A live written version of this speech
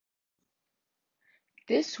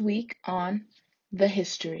This week on The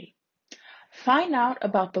History. Find out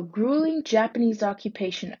about the grueling Japanese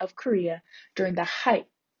occupation of Korea during the height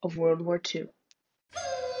of World War II.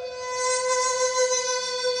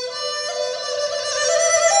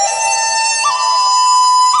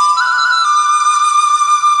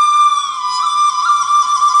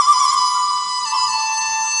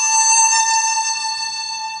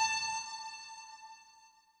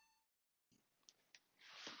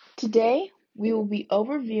 Today, we will be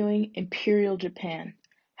overviewing Imperial Japan,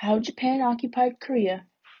 how Japan occupied Korea,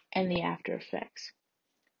 and the after effects.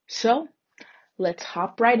 So, let's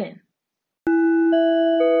hop right in.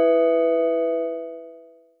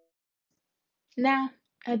 Now,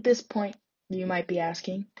 at this point, you might be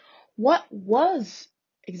asking, what was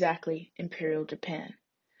exactly Imperial Japan,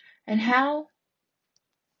 and how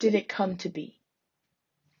did it come to be?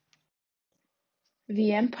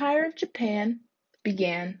 The Empire of Japan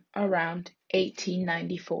began around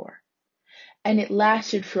 1894, and it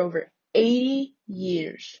lasted for over 80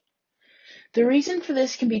 years. The reason for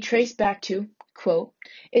this can be traced back to, quote,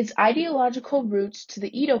 its ideological roots to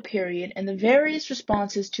the Edo period and the various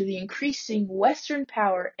responses to the increasing Western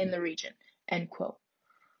power in the region, end quote.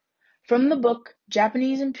 From the book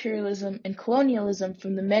Japanese Imperialism and Colonialism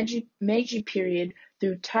from the Meiji period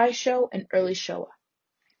through Taisho and early Showa.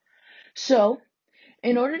 So,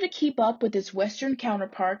 in order to keep up with its Western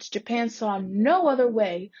counterparts, Japan saw no other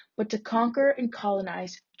way but to conquer and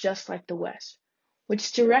colonize just like the West,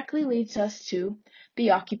 which directly leads us to the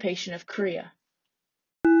occupation of Korea.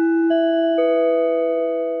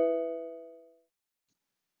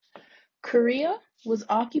 Korea was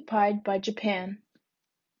occupied by Japan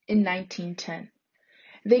in 1910.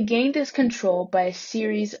 They gained this control by a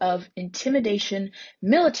series of intimidation,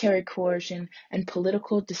 military coercion, and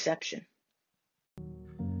political deception.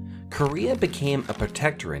 Korea became a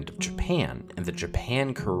protectorate of Japan in the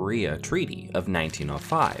Japan-Korea Treaty of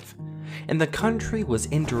 1905, and the country was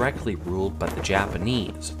indirectly ruled by the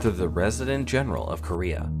Japanese through the Resident General of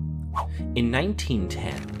Korea. In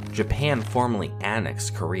 1910, Japan formally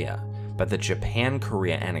annexed Korea by the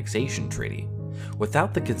Japan-Korea Annexation Treaty,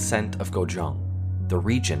 without the consent of Gojong, the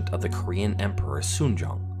regent of the Korean Emperor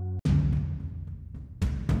Sunjong.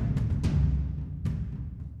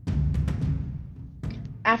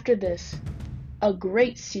 After this, a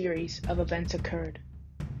great series of events occurred.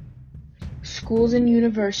 Schools and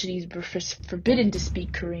universities were forbidden to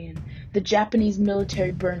speak Korean. The Japanese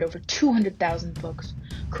military burned over 200,000 books.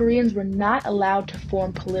 Koreans were not allowed to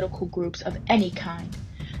form political groups of any kind.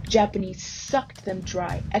 Japanese sucked them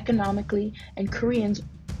dry economically, and Koreans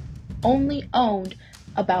only owned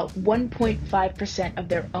about 1.5% of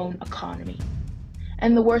their own economy.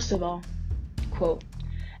 And the worst of all, quote,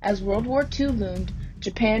 as World War II loomed,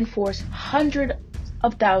 Japan forced hundreds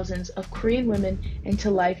of thousands of Korean women into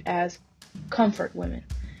life as comfort women,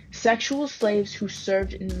 sexual slaves who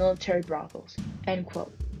served in military brothels, end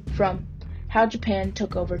quote, from How Japan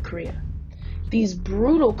Took Over Korea. These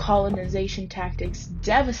brutal colonization tactics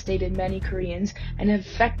devastated many Koreans and have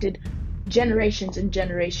affected generations and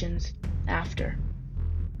generations after.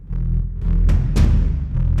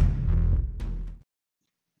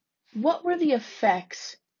 What were the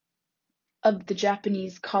effects of the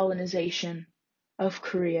Japanese colonization of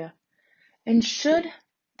Korea, and should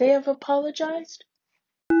they have apologized?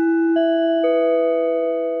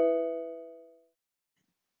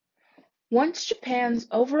 Once Japan's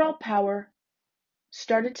overall power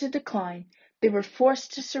started to decline, they were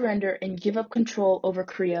forced to surrender and give up control over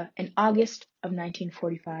Korea in August of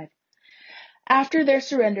 1945. After their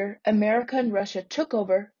surrender, America and Russia took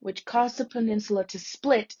over, which caused the peninsula to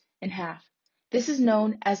split in half. This is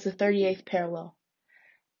known as the 38th parallel.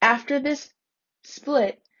 After this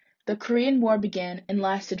split, the Korean War began and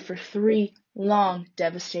lasted for 3 long,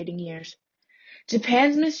 devastating years.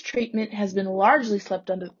 Japan's mistreatment has been largely swept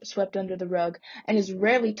under the rug and is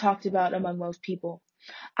rarely talked about among most people.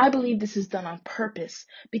 I believe this is done on purpose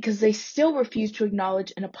because they still refuse to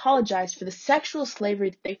acknowledge and apologize for the sexual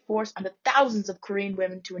slavery that they forced on the thousands of Korean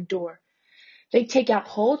women to endure. They take out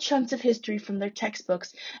whole chunks of history from their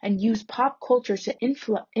textbooks and use pop culture to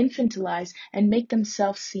infantilize and make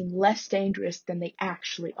themselves seem less dangerous than they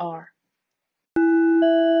actually are.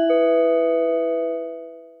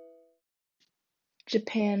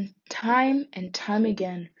 Japan, time and time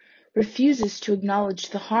again, refuses to acknowledge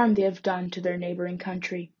the harm they have done to their neighboring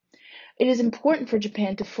country. It is important for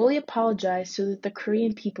Japan to fully apologize so that the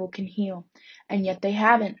Korean people can heal, and yet they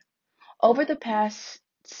haven't. Over the past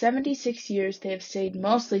 76 years, they have stayed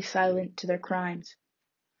mostly silent to their crimes.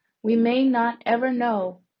 We may not ever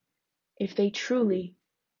know if they truly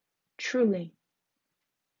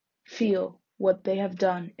feel what they have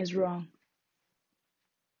done is wrong.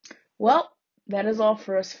 Well, that is all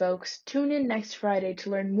for us, folks. Tune in next Friday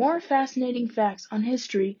to learn more fascinating facts on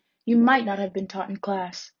history you might not have been taught in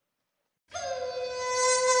class.